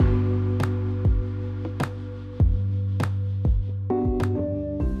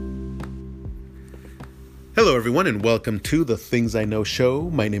Hello, everyone, and welcome to the Things I Know show.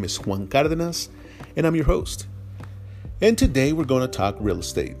 My name is Juan Cardenas, and I'm your host. And today we're going to talk real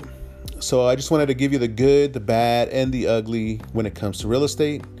estate. So I just wanted to give you the good, the bad, and the ugly when it comes to real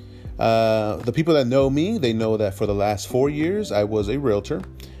estate. The people that know me, they know that for the last 4 years, I was a realtor,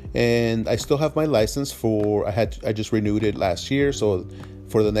 and I still have my license I just renewed it last year. So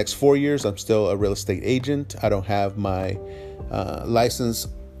for the next 4 years, I'm still a real estate agent. I don't have my license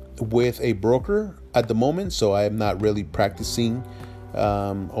with a broker at the moment, so I am not really practicing.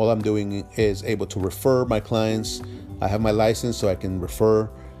 All I'm doing is able to refer my clients. I have my license, so I can refer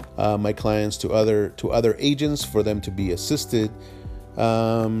my clients to other agents for them to be assisted.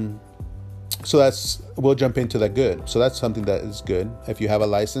 So we'll jump into that good. So that's something that is good. If you have a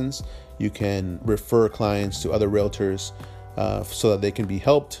license, you can refer clients to other realtors so that they can be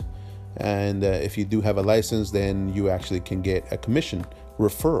helped. And if you do have a license, then you actually can get a commission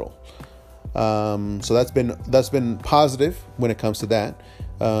referral. So that's been positive when it comes to that.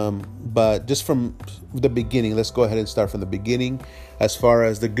 But just from the beginning, let's go ahead and start from the beginning. As far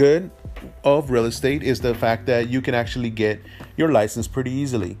as the good of real estate is the fact that you can actually get your license pretty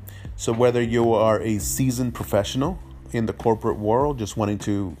easily. So whether you are a seasoned professional in the corporate world, just wanting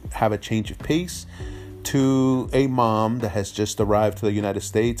to have a change of pace, to a mom that has just arrived to the United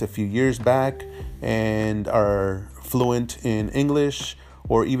States a few years back and are fluent in English,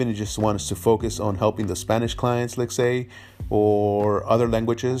 or even just wants to focus on helping the Spanish clients, let's say, or other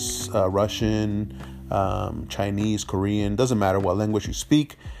languages, Russian, Chinese, Korean, doesn't matter what language you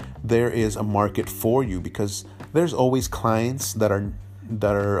speak, there is a market for you because there's always clients that are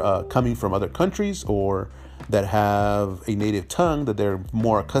coming from other countries or that have a native tongue that they're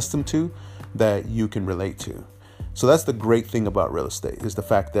more accustomed to that you can relate to. So that's the great thing about real estate, is the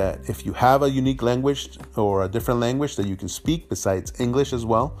fact that if you have a unique language or a different language that you can speak besides English as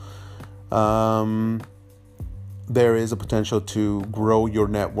well, there is a potential to grow your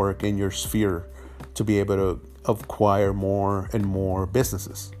network in your sphere to be able to acquire more and more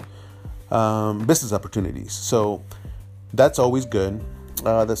business opportunities. So that's always good.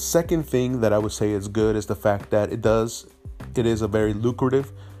 The second thing that I would say is good is the fact that it is a very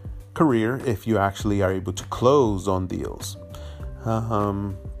lucrative career if you actually are able to close on deals.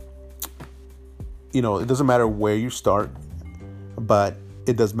 It doesn't matter where you start, but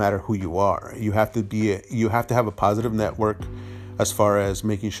it does matter who you are. You have to have a positive network as far as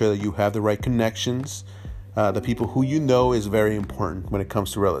making sure that you have the right connections. The people who you know is very important when it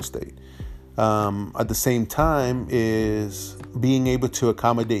comes to real estate. At the same time is being able to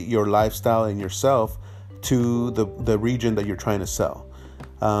accommodate your lifestyle and yourself to the region that you're trying to sell.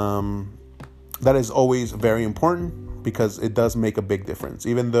 That is always very important because it does make a big difference.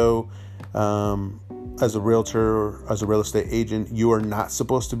 Even though as a realtor, as a real estate agent, you are not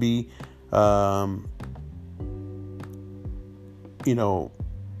supposed to be,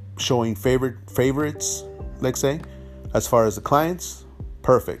 showing favorites, let's say, as far as the clients.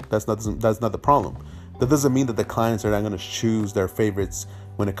 Perfect. That's not the problem. That doesn't mean that the clients are not going to choose their favorites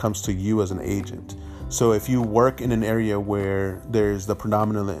when it comes to you as an agent. So if you work in an area where there's the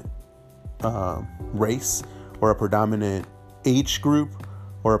predominant race or a predominant age group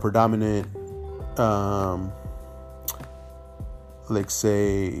or a predominant, let's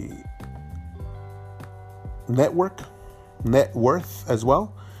say, net worth as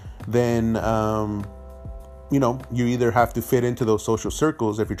well, then, you either have to fit into those social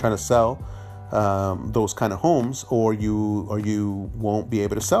circles if you're trying to sell those kind of homes, or you won't be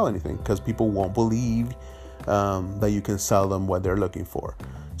able to sell anything because people won't believe that you can sell them what they're looking for.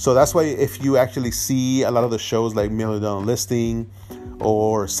 So that's why if you actually see a lot of the shows like Million Dollar Listing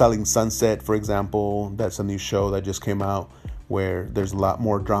or Selling Sunset, for example, that's a new show that just came out where there's a lot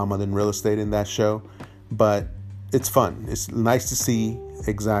more drama than real estate in that show, but it's fun. It's nice to see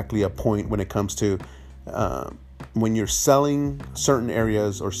exactly a point when it comes to when you're selling certain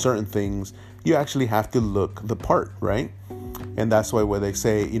areas or certain things, you actually have to look the part, right? And that's why they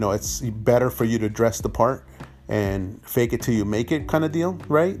say, it's better for you to dress the part and fake it till you make it kind of deal,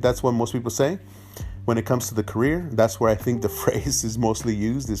 right? That's what most people say when it comes to the career. That's where I think the phrase is mostly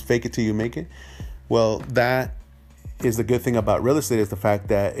used, is fake it till you make it. Well, that is the good thing about real estate, is the fact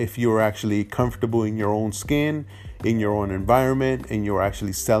that if you're actually comfortable in your own skin, in your own environment, and you're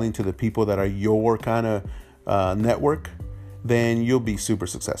actually selling to the people that are your kind of network, then you'll be super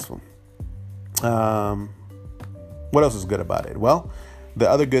successful. What else is good about it? Well, the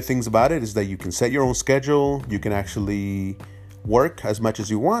other good things about it is that you can set your own schedule. You can actually work as much as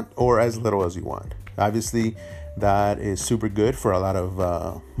you want or as little as you want. Obviously, that is super good for a lot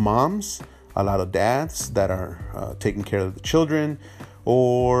of moms, a lot of dads that are taking care of the children,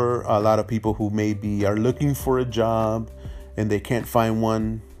 or a lot of people who maybe are looking for a job and they can't find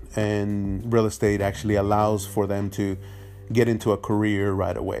one, and real estate actually allows for them to get into a career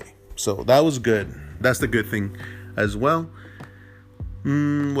right away. So that was good. That's the good thing as well.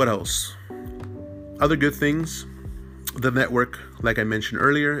 What else? Other good things, the network, like I mentioned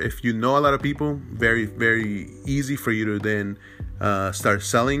earlier. If you know a lot of people, very, very easy for you to then start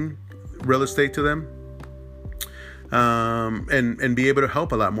selling real estate to them, and be able to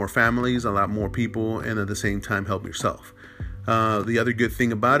help a lot more families, a lot more people, and at the same time help yourself. The other good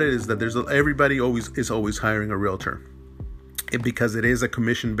thing about it is that everybody is always hiring a realtor, because it is a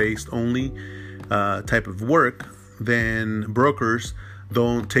commission-based only type of work. Then brokers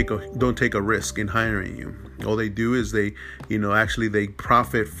don't take a risk in hiring you. All they do is they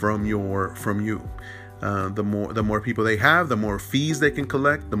profit from you. The more people they have, the more fees they can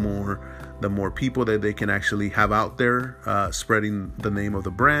collect, the more people that they can actually have out there spreading the name of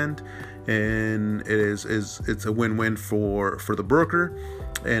the brand. And it's a win-win for the broker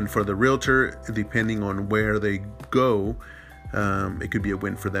and for the realtor. Depending on where they go, it could be a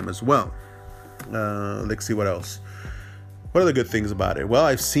win for them as well. Let's see what else. What are the good things about it? Well,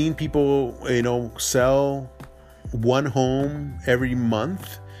 I've seen people, sell one home every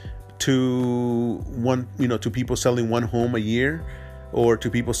month to people selling one home a year, or to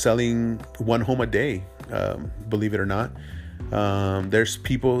people selling one home a day. Believe it or not, there's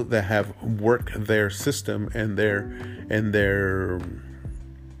people that have worked their system and their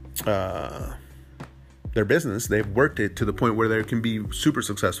business. They've worked it to the point where they can be super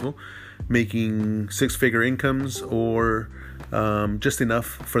successful, making six-figure incomes, or just enough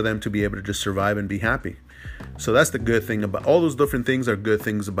for them to be able to just survive and be happy. So that's the good thing about all those different things. Are good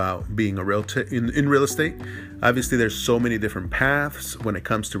things about being a realtor in real estate. Obviously, there's so many different paths when it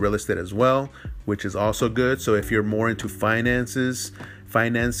comes to real estate as well, which is also good. So if you're more into financing,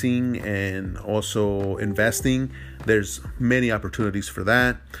 and also investing, there's many opportunities for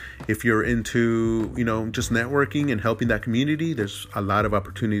that. If you're into, just networking and helping that community, there's a lot of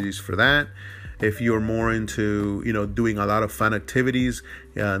opportunities for that. If you're more into, doing a lot of fun activities,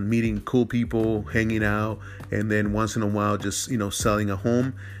 meeting cool people, hanging out, and then once in a while just, selling a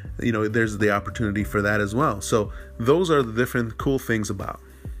home, there's the opportunity for that as well. So those are the different cool things about,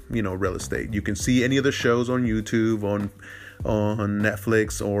 real estate. You can see any of the shows on YouTube, on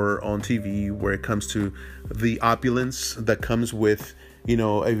Netflix, or on TV, where it comes to the opulence that comes with,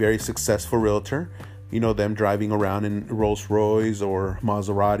 a very successful realtor. Them driving around in Rolls Royce or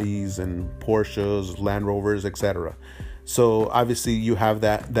Maseratis and Porsches, Land Rovers, etc. So obviously you have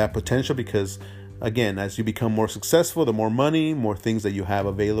that potential, because again, as you become more successful, the more money, more things that you have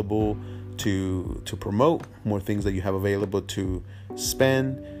available to promote, more things that you have available to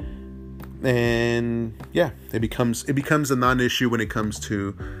spend. And yeah, it becomes a non-issue when it comes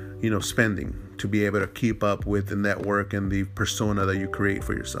to, spending, to be able to keep up with the network and the persona that you create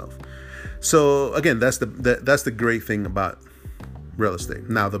for yourself. So again, that's the great thing about real estate.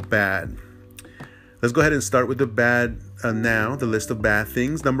 Now the bad. Let's go ahead and start with the bad now, the list of bad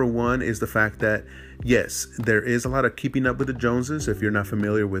things. Number one is the fact that, yes, there is a lot of keeping up with the Joneses. If you're not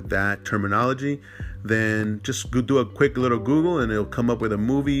familiar with that terminology, then just do a quick little Google and it'll come up with a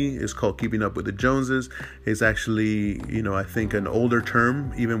movie. It's called Keeping Up with the Joneses. It's actually, I think an older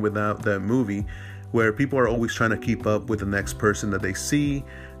term, even without that movie, where people are always trying to keep up with the next person that they see,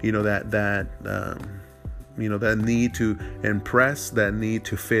 that need to impress, that need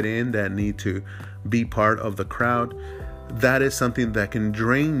to fit in, that need to be part of the crowd. That is something that can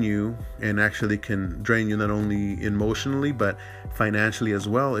drain you, and actually can drain you not only emotionally, but financially as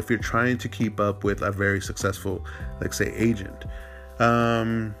well, if you're trying to keep up with a very successful, let's say, agent.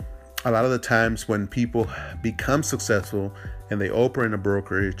 A lot of the times when people become successful and they open a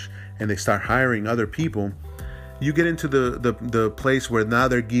brokerage and they start hiring other people, you get into the place where now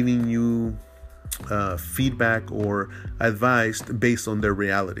they're giving you feedback or advice based on their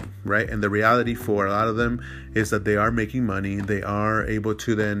reality, right? And the reality for a lot of them is that they are making money. They are able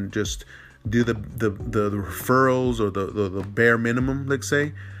to then just do the referrals or the bare minimum, let's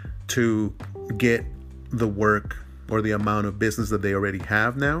say, to get the work or the amount of business that they already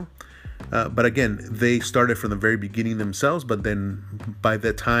have now. But again, they started from the very beginning themselves, but then by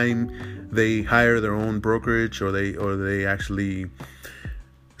the time they hire their own brokerage, or they actually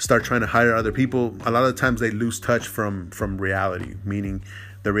start trying to hire other people, a lot of the times they lose touch from reality. Meaning,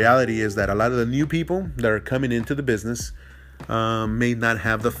 the reality is that a lot of the new people that are coming into the business may not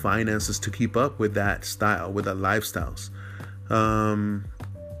have the finances to keep up with that style, with that lifestyles.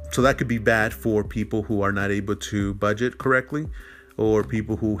 So that could be bad for people who are not able to budget correctly, or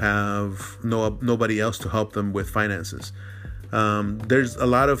people who have nobody else to help them with finances. There's a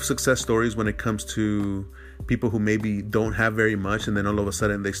lot of success stories when it comes to people who maybe don't have very much, and then all of a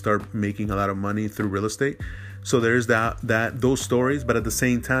sudden they start making a lot of money through real estate. So there's those stories, but at the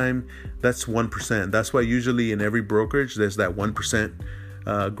same time, that's 1%. That's why usually in every brokerage there's that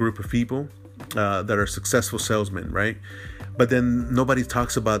 1% group of people that are successful salesmen, right? But then nobody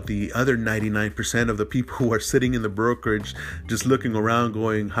talks about the other 99% of the people who are sitting in the brokerage just looking around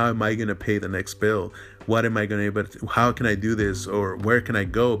going, how am I going to pay the next bill? What am I going to how can I do this? Or where can I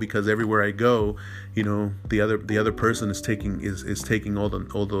go? Because everywhere I go, the other person is taking all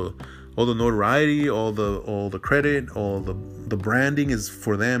the notoriety, all the credit, all the branding is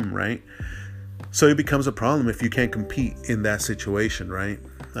for them, right? So it becomes a problem if you can't compete in that situation, right?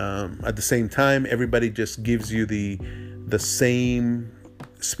 At the same time, everybody just gives you the same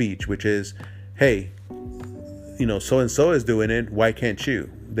speech, which is, hey, so and so is doing it, why can't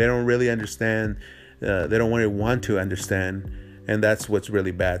you? They don't really understand. They don't really want to understand, and that's what's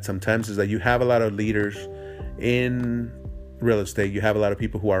really bad sometimes, is that you have a lot of leaders in real estate. You have a lot of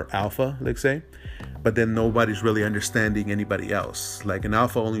people who are alpha, let's say, but then nobody's really understanding anybody else. Like an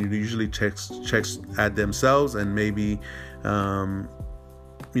alpha only usually checks at themselves and maybe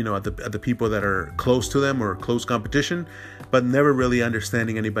at the people that are close to them or close competition, but never really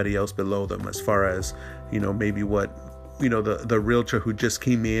understanding anybody else below them, as far as maybe what the realtor who just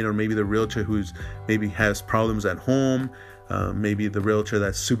came in, or maybe the realtor who's maybe has problems at home, maybe the realtor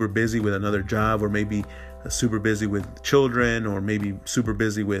that's super busy with another job, or maybe super busy with children, or maybe super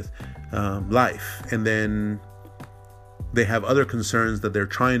busy with life, and then they have other concerns that they're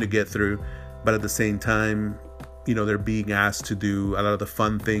trying to get through, but at the same time they're being asked to do a lot of the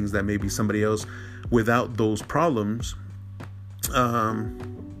fun things that maybe somebody else without those problems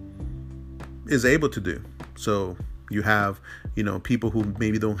is able to do. So you have people who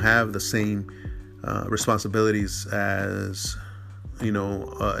maybe don't have the same responsibilities as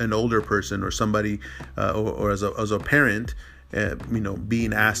an older person, or somebody or as a parent,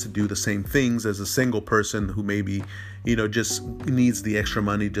 being asked to do the same things as a single person who maybe just needs the extra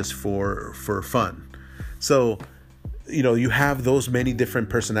money just for fun. So you have those many different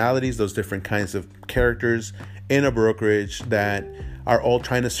personalities, those different kinds of characters in a brokerage that are all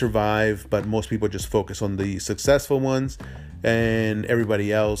trying to survive, but most people just focus on the successful ones, and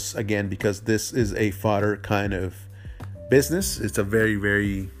everybody else, again, because this is a fodder kind of business. It's a very,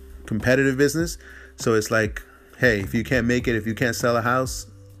 very competitive business. So it's like, hey, if you can't make it, if you can't sell a house,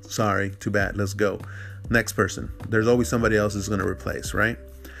 sorry, too bad, let's go. Next person. There's always somebody else who's going to replace, right?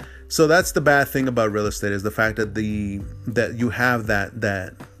 So that's the bad thing about real estate, is the fact that that you have that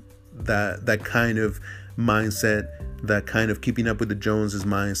kind of mindset, that kind of keeping up with the Joneses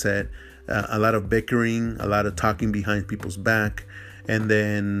mindset, a lot of bickering, a lot of talking behind people's back, and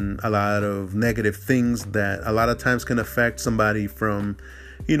then a lot of negative things that a lot of times can affect somebody from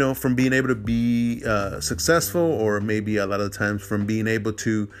being able to be successful, or maybe a lot of times from being able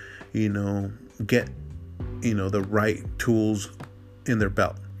to, get, the right tools in their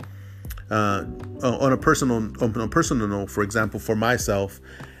belt. On a personal note, for example, for myself,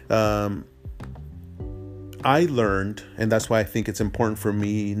 I learned, and that's why I think it's important for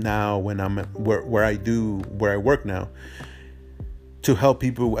me now when I'm where I work now, to help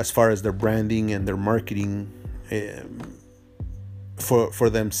people as far as their branding and their marketing for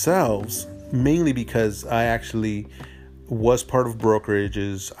themselves, mainly because I actually was part of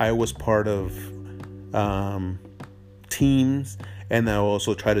brokerages. I was part of teams, and I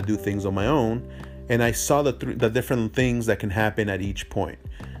also try to do things on my own, and I saw the different things that can happen at each point.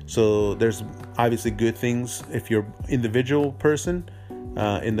 So there's obviously good things. If you're an individual person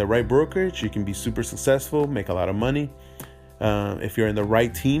in the right brokerage, you can be super successful, make a lot of money. If you're in the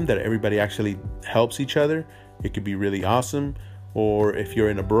right team that everybody actually helps each other, it could be really awesome. Or if you're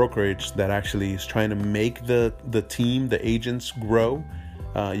in a brokerage that actually is trying to make the team, the agents grow,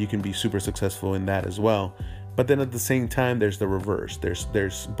 you can be super successful in that as well. But then at the same time, there's the reverse. There's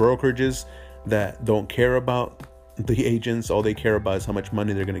brokerages that don't care about the agents. All they care about is how much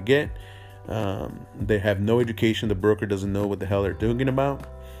money they're going to get. They have no education. The broker doesn't know what the hell they're talking about.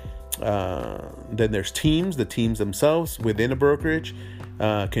 Then there's teams. The teams themselves within a brokerage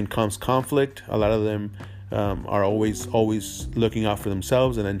can cause conflict. A lot of them are always looking out for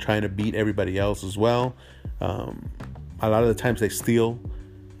themselves and then trying to beat everybody else as well. A lot of the times they steal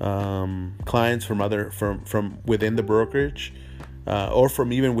clients from within the brokerage, or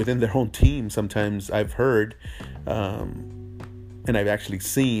from even within their own team. Sometimes I've heard, and I've actually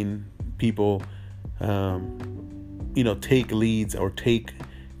seen people, take leads or take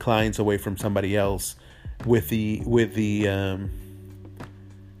clients away from somebody else with the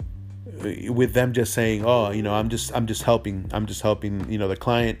with them just saying, oh, I'm just helping, the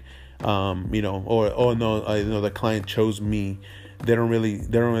client, or no, the client chose me. They don't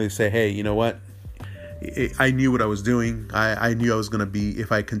really say, hey, you know what, I knew what I was doing. I knew I was going to be,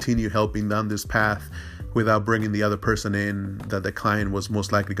 if I continue helping down this path without bringing the other person in, that the client was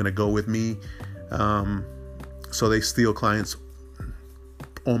most likely going to go with me. So they steal clients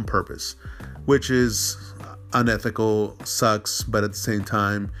on purpose, which is unethical, sucks. But at the same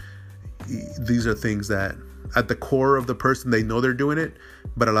time, these are things that at the core of the person, they know they're doing it,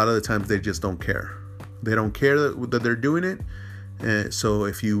 but a lot of the times they just don't care. They don't care that they're doing it. So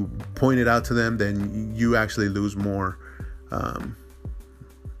if you point it out to them, then you actually lose more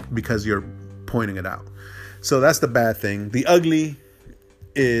because you're pointing it out. So that's the bad thing. The ugly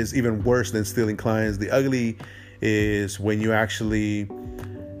is even worse than stealing clients. The ugly is when you actually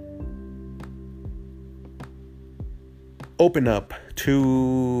open up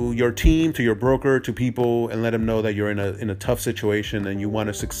to your team, to your broker, to people, and let them know that you're in a tough situation and you want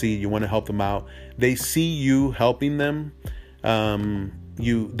to succeed. You want to help them out. They see you helping them.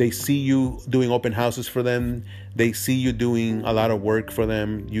 They see you doing open houses for them. They see you doing a lot of work for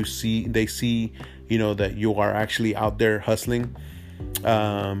them. They see, that you are actually out there hustling.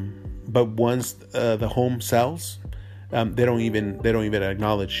 But once the home sells, they don't even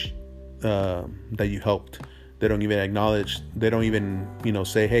acknowledge that you helped. They don't even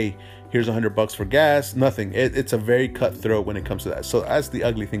say, hey, here's $100 for gas. Nothing. It's a very cutthroat when it comes to that. So that's the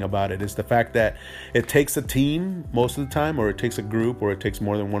ugly thing about it, is the fact that it takes a team most of the time, or it takes a group, or it takes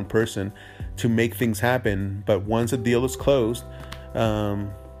more than one person to make things happen. But once a deal is closed,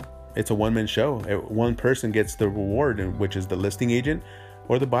 it's a one-man show. One person gets the reward, which is the listing agent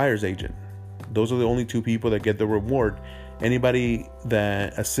or the buyer's agent. Those are the only two people that get the reward. Anybody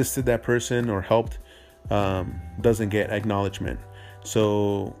that assisted that person or helped doesn't get acknowledgement.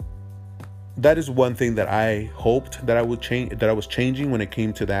 So that is one thing that I hoped that I would change, that I was changing when it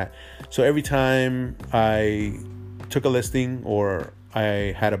came to that. So every time I took a listing or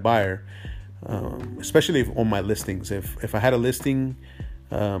I had a buyer, especially on my listings, if I had a listing,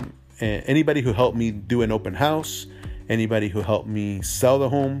 anybody who helped me do an open house, anybody who helped me sell the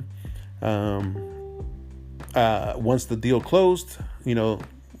home, once the deal closed,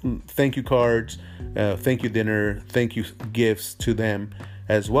 thank you cards, thank you dinner, thank you gifts to them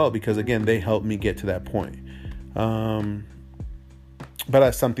as well, because again, they helped me get to that point. But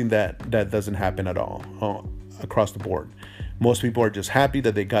that's something that doesn't happen at all across the board. Most people are just happy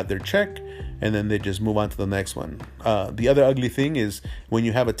that they got their check, and then they just move on to the next one. The other ugly thing is when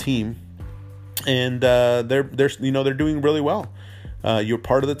you have a team and they're doing really well. You're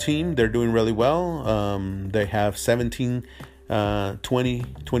part of the team. They're doing really well. They have 17, 20,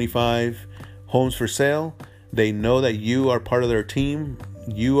 25 homes for sale. They know that you are part of their team.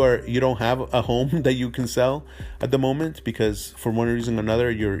 You don't have a home that you can sell at the moment because for one reason or another,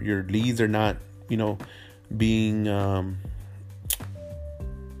 your leads are not, being,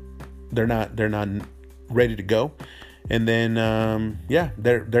 they're not ready to go. And then,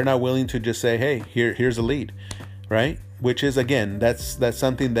 they're not willing to just say, hey, here's a lead, right? Which is, again, that's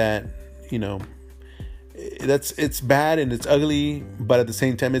something that, it's bad and it's ugly, but at the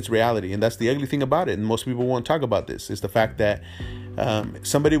same time, it's reality. And that's the ugly thing about it. And most people won't talk about this, is the fact that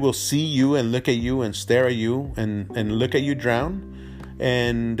somebody will see you and look at you and stare at you and look at you drown,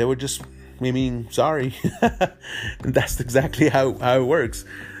 and they would just, sorry. And that's exactly how it works.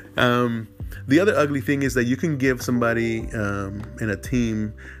 The other ugly thing is that you can give somebody in a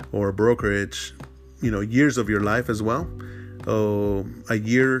team or a brokerage, years of your life as well. A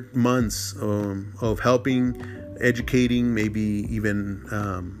year, months of helping, educating, maybe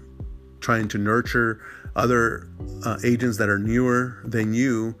even trying to nurture other agents that are newer than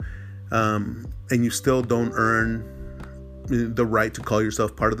you, and you still don't earn the right to call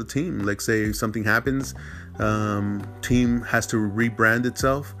yourself part of the team. Like, say something happens, team has to rebrand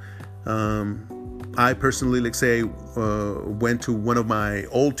itself. I personally, went to one of my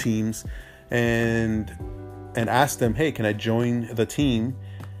old teams and asked them, hey, can I join the team?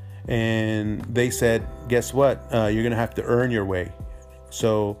 And they said, guess what? You're going to have to earn your way.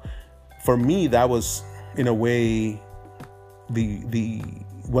 So for me, that was in a way the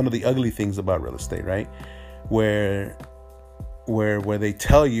one of the ugly things about real estate, right? Where they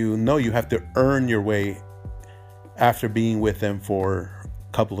tell you, no, you have to earn your way after being with them for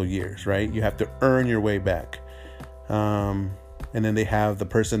a couple of years, right? You have to earn your way back. And then they have the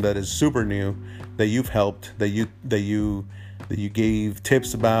person that is super new, that you've helped, that you gave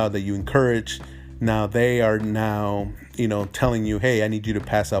tips about, that you encouraged. Now they are telling you, hey, I need you to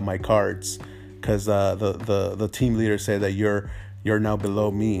pass out my cards because the team leader said that you're you're now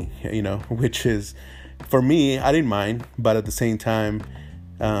below me, which is, for me, I didn't mind. But at the same time,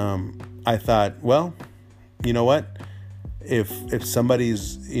 I thought, well, you know what? If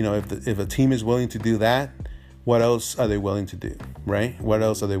somebody's, if a team is willing to do that, what else are they willing to do, right? What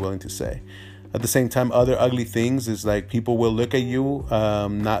else are they willing to say? At the same time, other ugly things is like people will look at you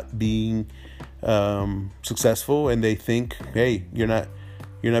not being successful, and they think, hey, you're not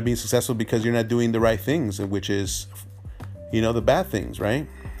being successful because you're not doing the right things, which is, the bad things, right?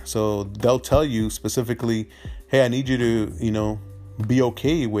 So they'll tell you specifically, hey, I need you to, be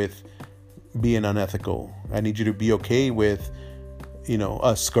okay with being unethical. I need you to be okay with,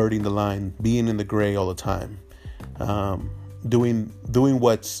 us skirting the line, being in the gray all the time, doing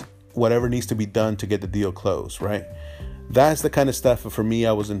whatever needs to be done to get the deal closed, right? That's the kind of stuff for me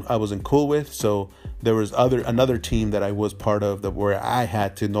I wasn't cool with. So there was another team that I was part of where I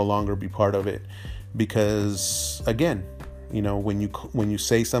had to no longer be part of it, because again, when you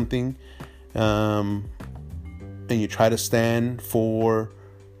say something and you try to stand for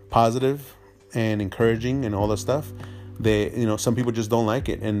positive and encouraging and all that stuff, some people just don't like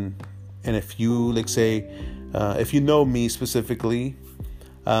it. And if you if you know me specifically,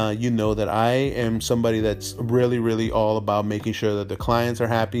 you know that I am somebody that's really, really all about making sure that the clients are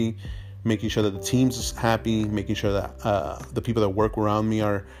happy, making sure that the team's is happy, making sure that the people that work around me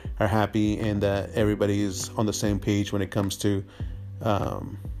are happy, and that everybody is on the same page when it comes to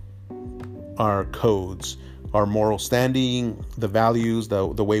our codes, our moral standing, the values, the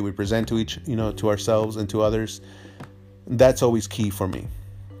way we present to to ourselves and to others. That's always key for me.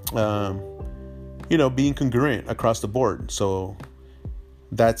 Being congruent across the board. So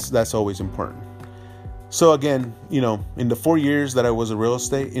that's always important. So again, in the 4 years that I was in real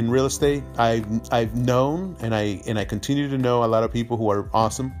estate, I've known and I continue to know a lot of people who are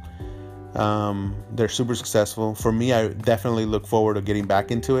awesome. They're super successful. For me, I definitely look forward to getting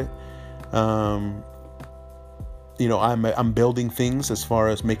back into it. I'm building things as far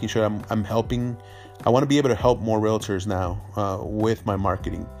as making sure I'm helping. I want to be able to help more realtors now with my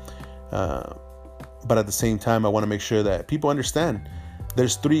marketing. But at the same time, I want to make sure that people understand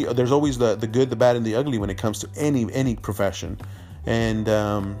there's always the good, the bad, and the ugly when it comes to any profession. And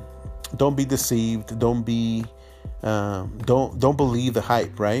don't be deceived. Don't believe the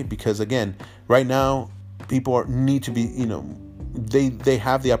hype, right? Because again, right now, people need to be, they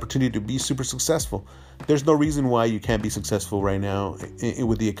have the opportunity to be super successful. There's no reason why you can't be successful right now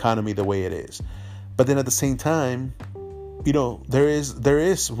with the economy the way it is. But then at the same time, there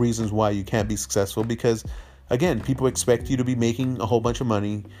is reasons why you can't be successful, because again, people expect you to be making a whole bunch of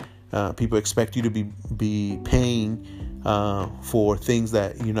money. People expect you to be paying for things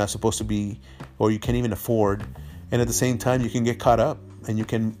that you're not supposed to be, or you can't even afford. And at the same time, you can get caught up and you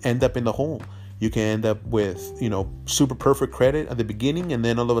can end up in the hole. You can end up with, super perfect credit at the beginning, and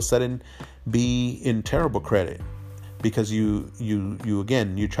then all of a sudden be in terrible credit because you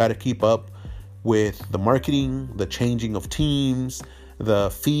try to keep up with the marketing, the changing of teams,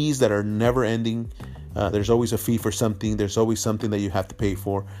 the fees that are never ending. There's always a fee for something. There's always something that you have to pay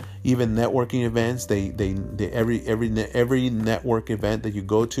for. Even networking events, every network event that you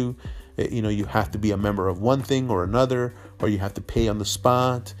go to, you have to be a member of one thing or another, or you have to pay on the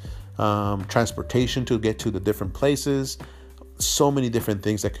spot. Transportation to get to the different places. So many different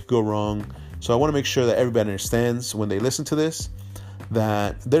things that could go wrong. So I want to make sure that everybody understands when they listen to this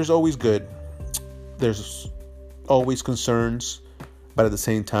that there's always good. There's always concerns, but at the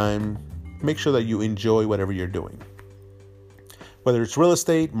same time, make sure that you enjoy whatever you're doing. Whether it's real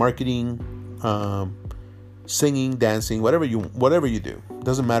estate, marketing, singing, dancing, whatever you do.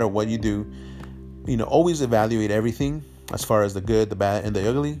 Doesn't matter what you do. Always evaluate everything as far as the good, the bad, and the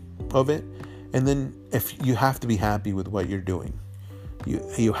ugly of it. And then if you have to be happy with what you're doing,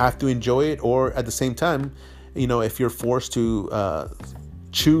 you have to enjoy it. Or at the same time, if you're forced to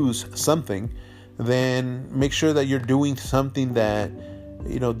choose something, then make sure that you're doing something that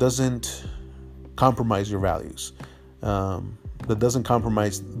doesn't compromise your values, that doesn't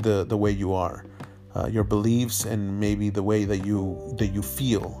compromise the way you are, your beliefs, and maybe the way that you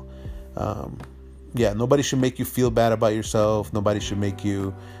feel. Nobody should make you feel bad about yourself. Nobody should make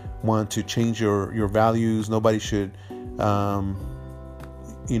you want to change your values. Nobody should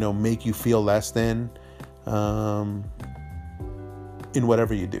make you feel less than in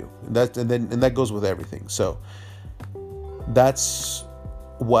whatever you do. And that goes with everything. So that's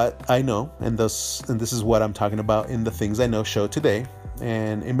what I know, and this is what I'm talking about in the Things I Know show today.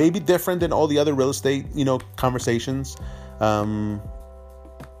 And it may be different than all the other real estate conversations,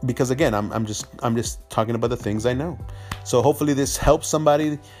 because again, I'm just talking about the things I know. So hopefully this helps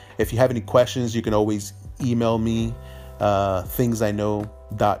somebody. If you have any questions, you can always email me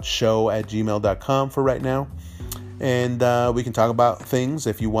thingsiknow.show@gmail.com for right now. And we can talk about things.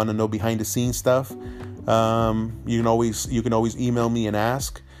 If you want to know behind the scenes stuff, you can always email me and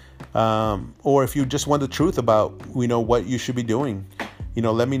ask. Or if you just want the truth about, what you should be doing,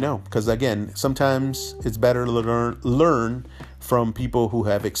 let me know. Because again, sometimes it's better to learn from people who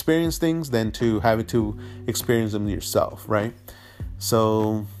have experienced things than to having to experience them yourself, right?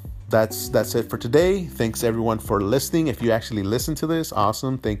 So that's it for today. Thanks everyone for listening. If you actually listen to this,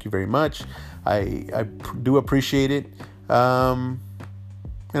 awesome. Thank you very much. I do appreciate it. And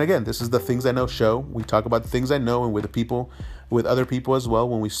again, this is the Things I Know show. We talk about the things I know, and with other people as well.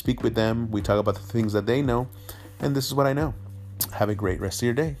 When we speak with them, we talk about the things that they know. And this is what I know. Have a great rest of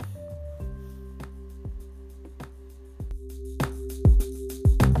your day.